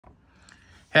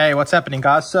Hey, what's happening,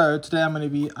 guys? So today I'm going to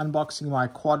be unboxing my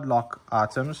Quadlock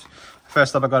items.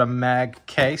 First up, I got a mag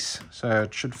case, so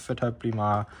it should fit hopefully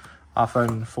my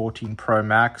iPhone 14 Pro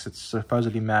Max. It's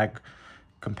supposedly mag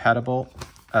compatible.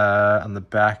 On the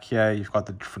back here, you've got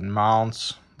the different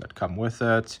mounts that come with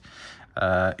it.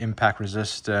 Impact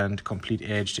resistant, complete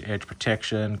edge-to-edge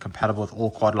protection, compatible with all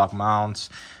Quadlock mounts,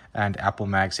 and Apple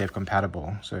MagSafe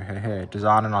compatible. So hey,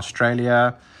 designed in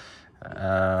Australia.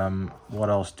 What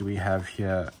else do we have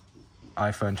here?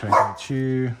 iPhone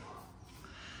 2022.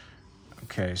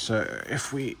 Okay, so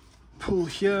if we pull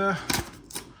here,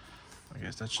 I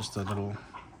guess that's just a little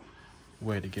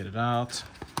way to get it out.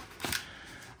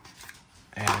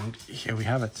 And here we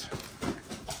have it.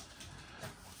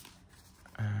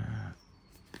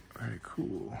 Very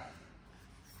cool.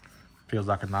 Feels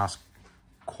like a nice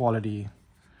quality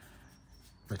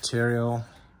material.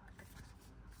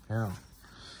 Yeah.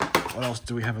 What else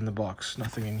do we have in the box?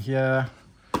 Nothing in here.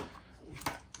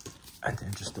 And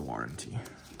then just the warranty.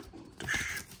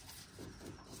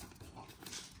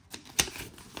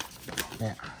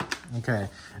 Yeah. Okay.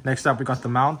 Next up, we got the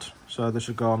mount. So this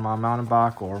should go on my mountain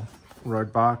bike or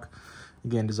road bike.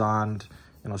 Again, designed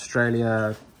in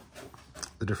Australia.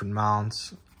 The different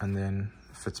mounts, and then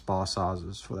fits bar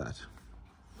sizes for that.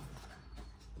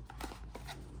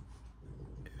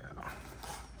 Yeah.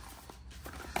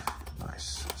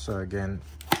 Nice. So again,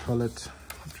 pull it,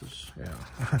 which is,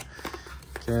 yeah.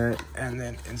 Okay, and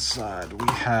then inside we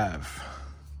have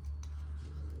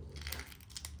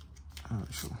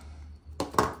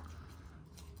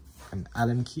an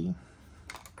Allen key.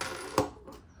 I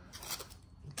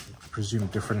presume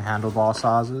different handlebar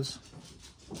sizes,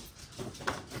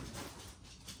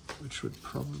 which would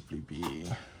probably be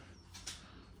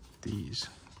these.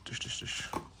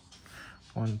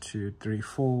 1, 2, 3,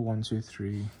 4. 1, 2,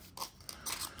 3.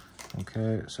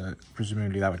 Okay, so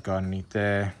presumably that would go underneath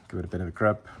there, give it a bit of a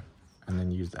grip, and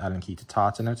then use the Allen key to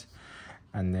tighten it,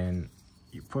 and then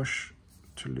you push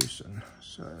to loosen.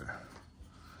 So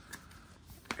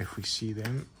if we see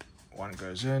them, one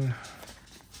goes in,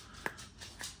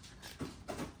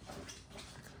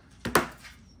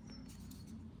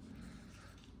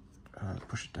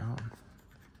 push it down,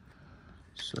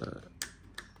 so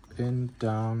in,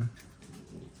 down,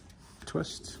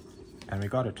 twist, and we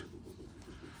got it.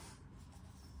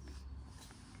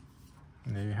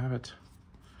 And there you have it.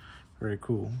 Very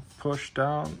cool. Push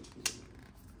down,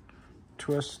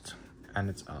 twist, and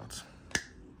it's out.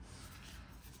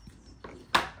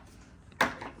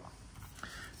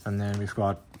 And then we've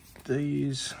got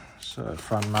these. So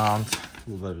front mount, a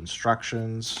little bit of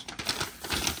instructions.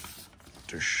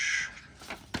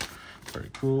 Very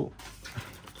cool.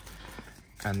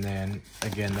 And then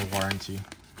again, the warranty.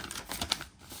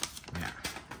 Yeah.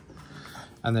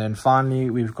 And then finally,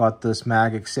 we've got this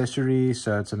mag accessory.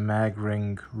 So it's a mag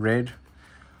ring red.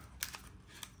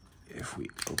 If we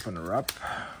open her up,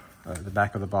 the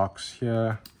back of the box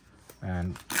here,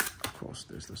 and of course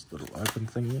there's this little open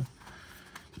thingy.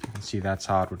 You can see that's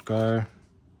how it would go.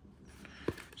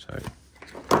 So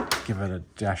give it a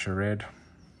dash of red.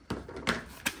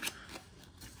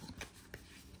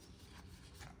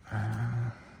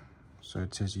 So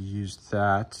it says you use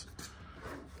that.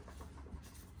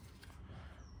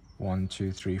 1,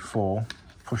 2, 3, 4.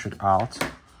 Push it out,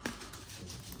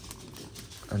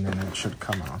 and then it should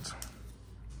come out.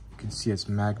 You can see it's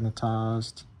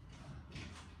magnetized.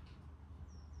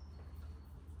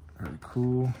 Very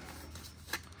cool.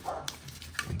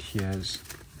 And here's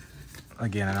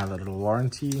again another little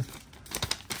warranty.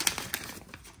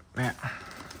 Yeah.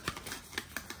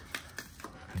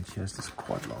 And here's this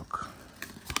Quadlock.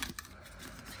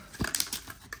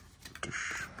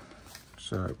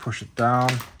 So push it down.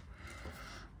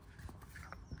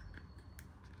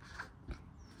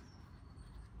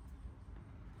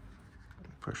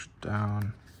 Push it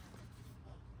down.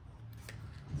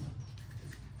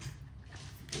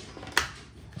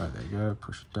 Right, there you go.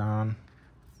 Push it down.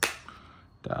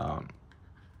 Down.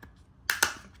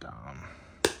 Down.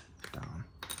 Down.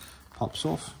 Pops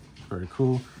off. Very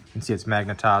cool. You can see it's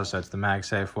magnetized, so it's the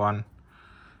MagSafe one.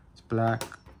 It's black,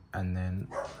 and then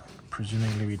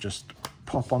presumably we just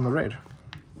pop on the red.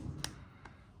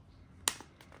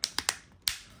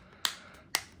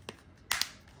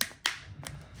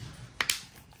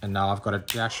 And now I've got a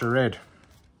dash of red.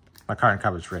 My current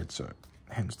cover is red, so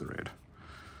hence the red.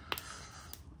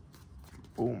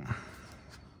 Boom.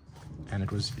 And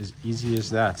it was as easy as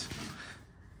that.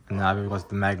 And now we've got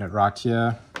the magnet right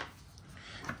here,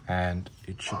 and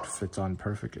it should fit on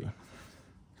perfectly.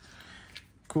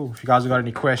 Cool. If you guys have got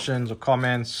any questions or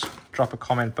comments, drop a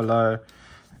comment below,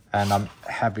 and I'm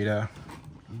happy to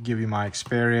give you my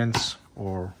experience.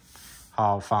 or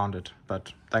how I found it.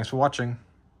 But thanks for watching.